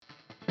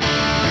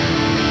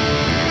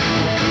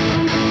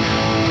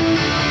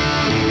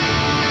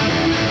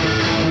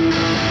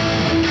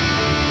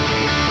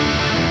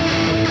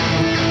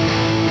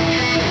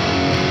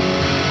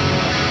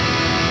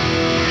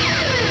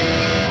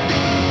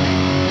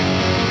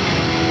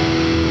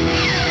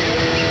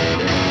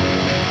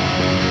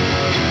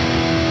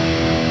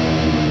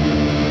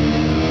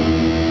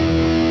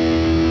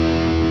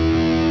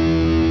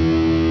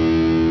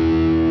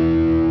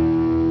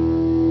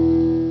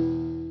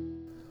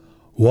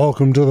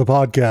Welcome to the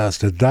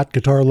podcast at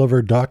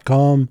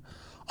thatguitarlover.com.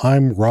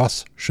 I'm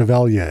Ross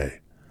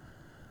Chevalier.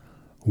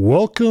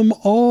 Welcome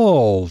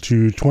all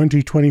to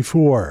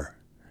 2024.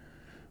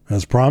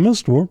 As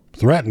promised, or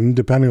threatened,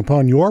 depending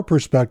upon your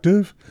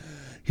perspective,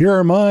 here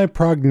are my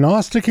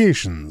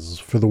prognostications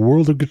for the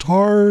world of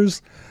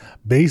guitars,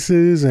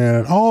 basses,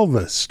 and all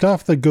the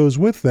stuff that goes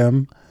with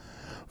them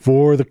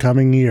for the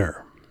coming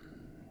year.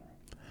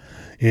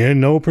 In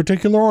no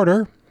particular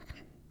order,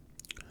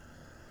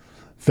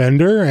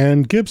 Fender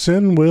and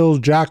Gibson will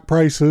jack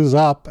prices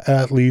up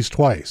at least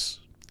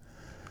twice.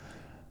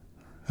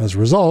 As a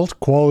result,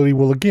 quality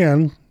will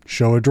again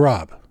show a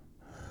drop.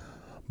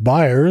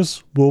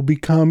 Buyers will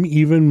become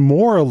even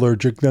more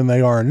allergic than they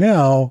are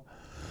now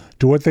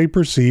to what they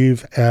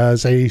perceive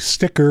as a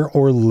sticker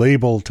or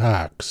label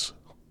tax.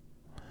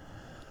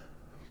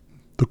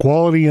 The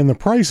quality and the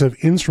price of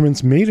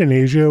instruments made in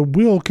Asia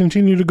will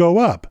continue to go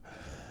up,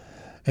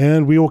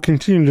 and we will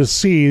continue to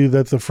see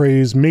that the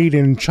phrase "made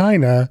in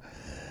China"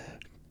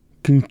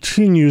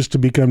 continues to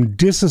become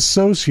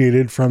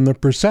disassociated from the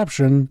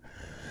perception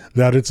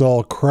that it's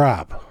all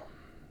crap.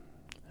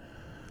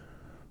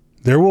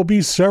 There will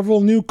be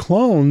several new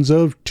clones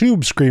of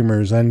tube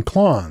screamers and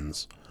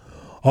clones.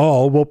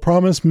 All will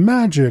promise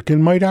magic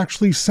and might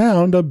actually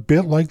sound a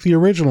bit like the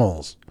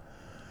originals.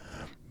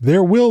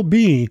 There will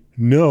be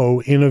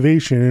no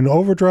innovation in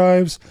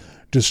overdrives,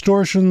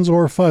 distortions,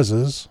 or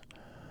fuzzes,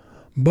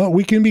 but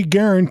we can be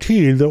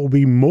guaranteed there will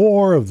be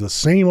more of the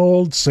same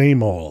old,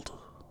 same old.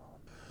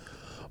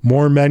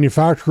 More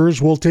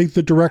manufacturers will take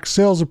the direct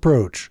sales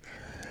approach,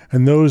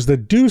 and those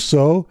that do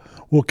so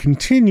will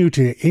continue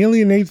to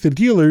alienate the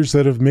dealers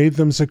that have made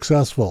them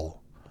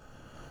successful.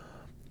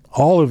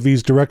 All of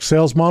these direct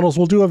sales models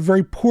will do a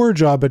very poor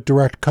job at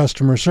direct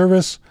customer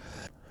service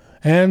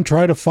and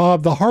try to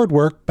fob the hard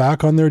work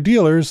back on their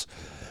dealers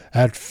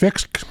at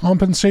fixed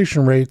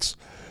compensation rates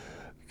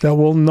that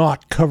will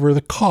not cover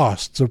the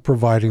costs of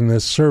providing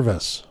this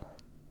service.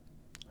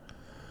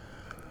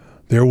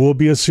 There will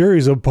be a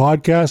series of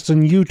podcasts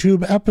and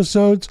YouTube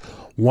episodes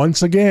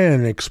once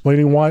again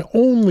explaining why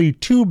only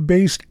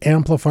tube-based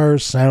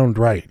amplifiers sound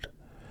right.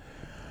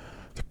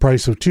 The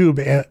price of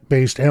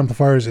tube-based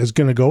amplifiers is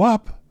going to go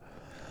up.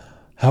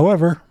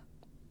 However,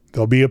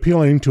 they'll be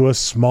appealing to a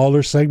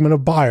smaller segment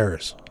of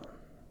buyers.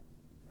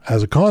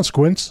 As a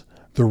consequence,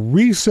 the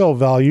resale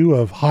value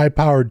of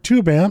high-powered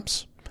tube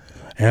amps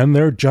and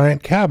their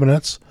giant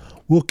cabinets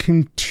will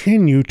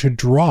continue to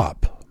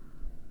drop.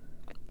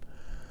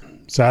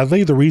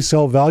 Sadly, the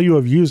resale value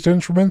of used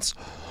instruments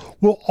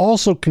will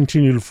also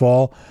continue to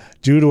fall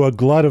due to a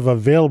glut of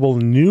available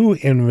new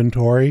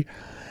inventory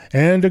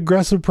and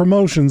aggressive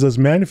promotions as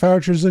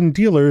manufacturers and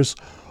dealers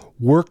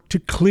work to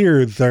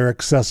clear their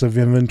excessive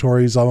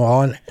inventories of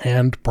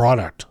on-hand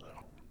product.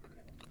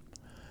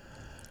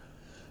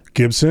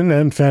 Gibson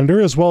and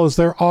Fender, as well as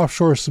their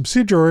offshore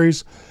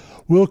subsidiaries,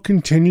 will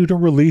continue to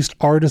release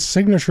artist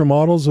signature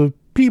models of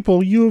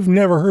people you have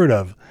never heard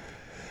of,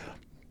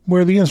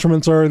 where the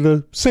instruments are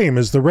the same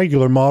as the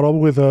regular model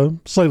with a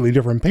slightly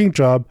different paint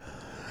job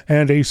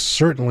and a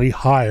certainly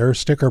higher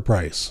sticker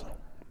price.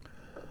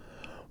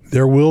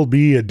 There will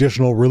be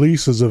additional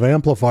releases of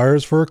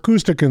amplifiers for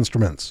acoustic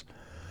instruments,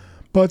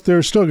 but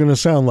they're still going to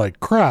sound like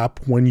crap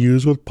when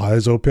used with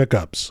piezo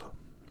pickups.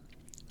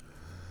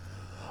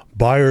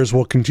 Buyers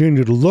will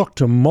continue to look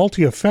to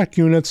multi-effect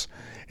units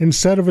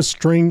instead of a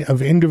string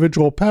of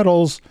individual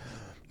pedals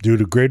due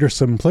to greater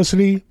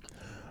simplicity,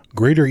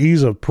 greater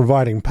ease of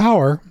providing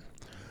power,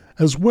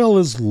 as well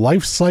as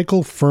life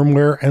cycle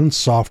firmware and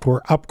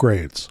software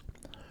upgrades.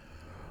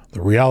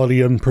 The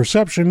reality and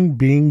perception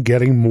being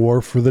getting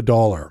more for the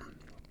dollar.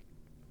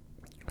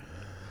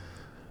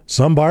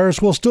 Some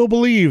buyers will still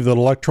believe that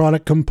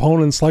electronic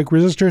components like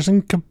resistors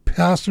and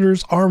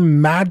capacitors are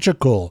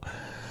magical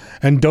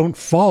and don't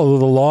follow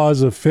the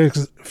laws of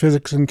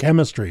physics and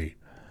chemistry.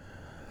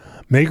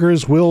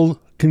 Makers will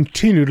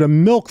continue to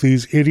milk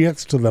these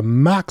idiots to the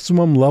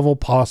maximum level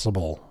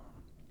possible.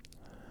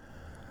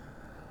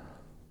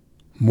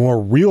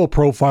 More real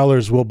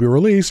profilers will be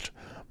released,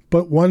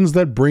 but ones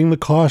that bring the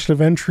cost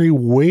of entry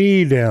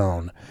way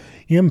down,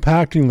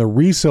 impacting the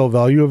resale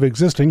value of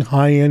existing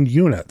high-end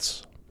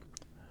units.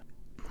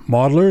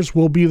 Modelers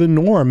will be the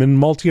norm in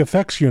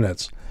multi-effects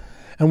units,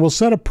 and will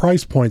set a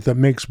price point that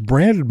makes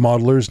branded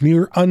modelers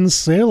near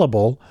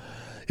unsaleable,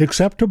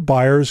 except to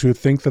buyers who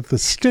think that the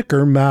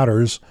sticker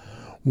matters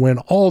when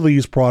all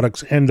these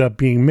products end up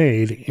being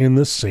made in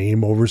the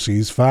same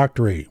overseas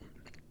factory.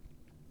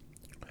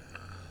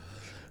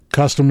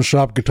 Custom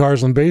shop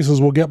guitars and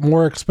basses will get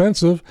more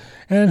expensive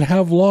and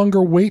have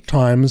longer wait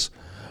times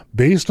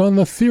based on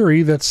the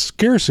theory that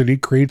scarcity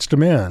creates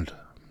demand.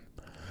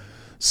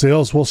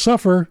 Sales will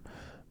suffer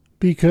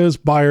because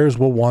buyers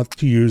will want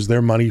to use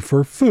their money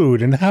for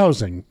food and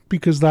housing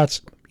because that's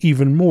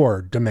even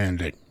more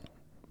demanding.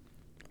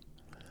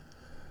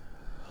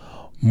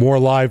 More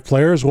live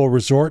players will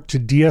resort to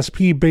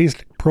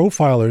DSP-based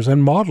profilers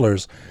and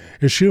modelers,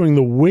 eschewing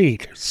the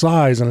weight,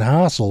 size, and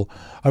hassle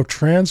of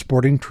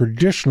transporting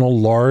traditional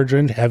large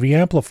and heavy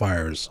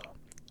amplifiers.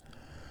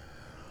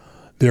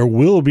 There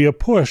will be a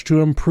push to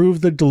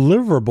improve the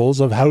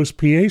deliverables of house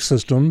PA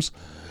systems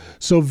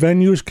so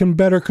venues can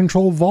better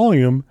control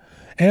volume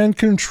and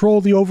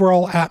control the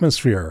overall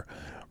atmosphere,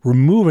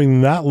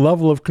 removing that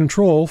level of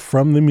control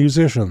from the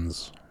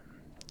musicians.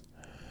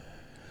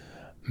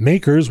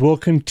 Makers will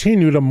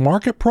continue to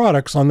market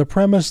products on the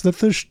premise that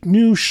the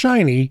new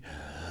shiny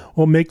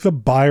will make the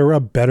buyer a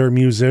better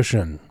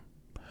musician.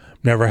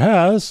 Never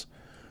has,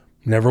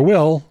 never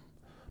will,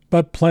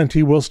 but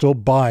plenty will still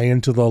buy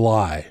into the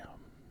lie.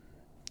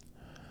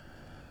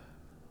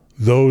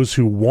 Those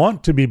who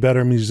want to be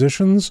better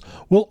musicians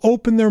will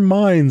open their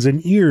minds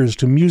and ears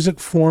to music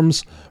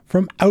forms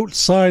from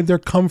outside their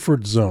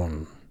comfort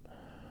zone.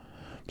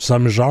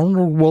 Some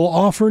genres will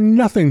offer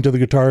nothing to the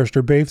guitarist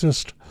or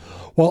bassist,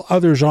 while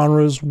other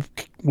genres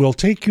will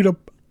take you to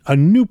a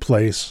new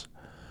place,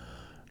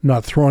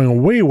 not throwing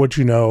away what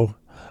you know,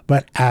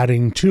 but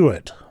adding to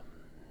it.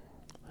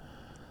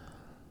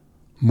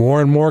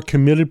 More and more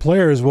committed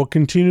players will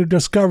continue to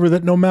discover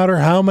that no matter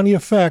how many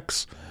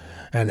effects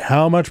and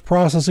how much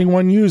processing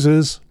one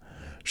uses,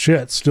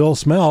 shit still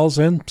smells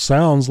and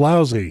sounds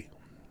lousy.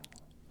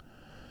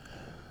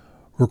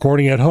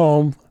 Recording at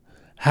home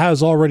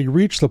has already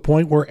reached the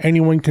point where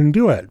anyone can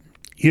do it,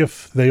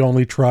 if they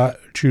only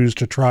choose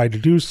to try to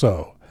do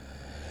so.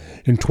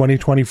 In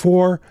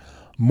 2024,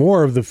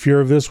 more of the fear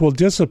of this will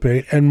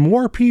dissipate and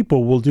more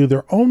people will do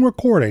their own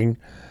recording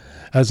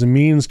as a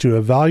means to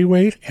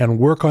evaluate and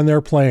work on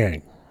their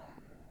playing.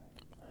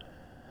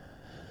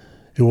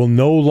 It will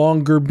no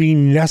longer be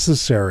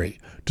necessary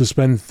to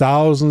spend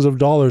thousands of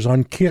dollars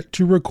on kit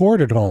to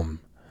record at home.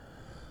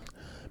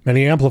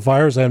 Many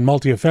amplifiers and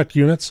multi-effect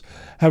units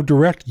have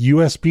direct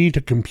USB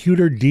to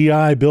computer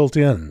DI built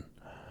in.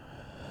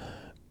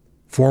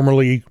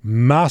 Formerly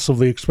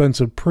massively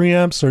expensive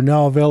preamps are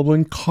now available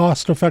in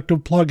cost-effective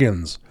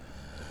plugins,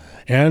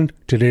 and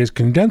today's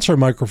condenser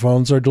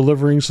microphones are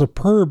delivering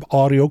superb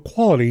audio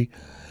quality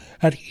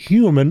at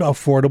human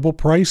affordable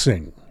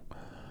pricing.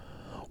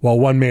 While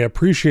one may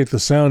appreciate the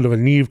sound of a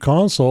Neve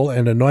console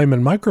and a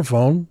Neumann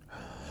microphone,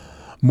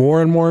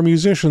 more and more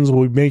musicians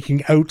will be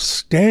making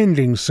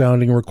outstanding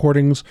sounding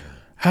recordings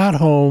at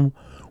home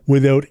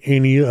without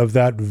any of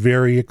that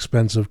very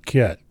expensive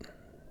kit.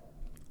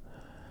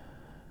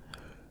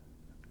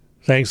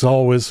 Thanks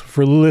always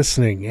for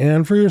listening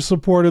and for your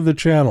support of the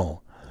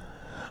channel.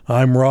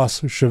 I'm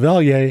Ross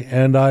Chevalier,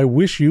 and I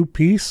wish you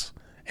peace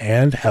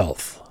and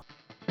health.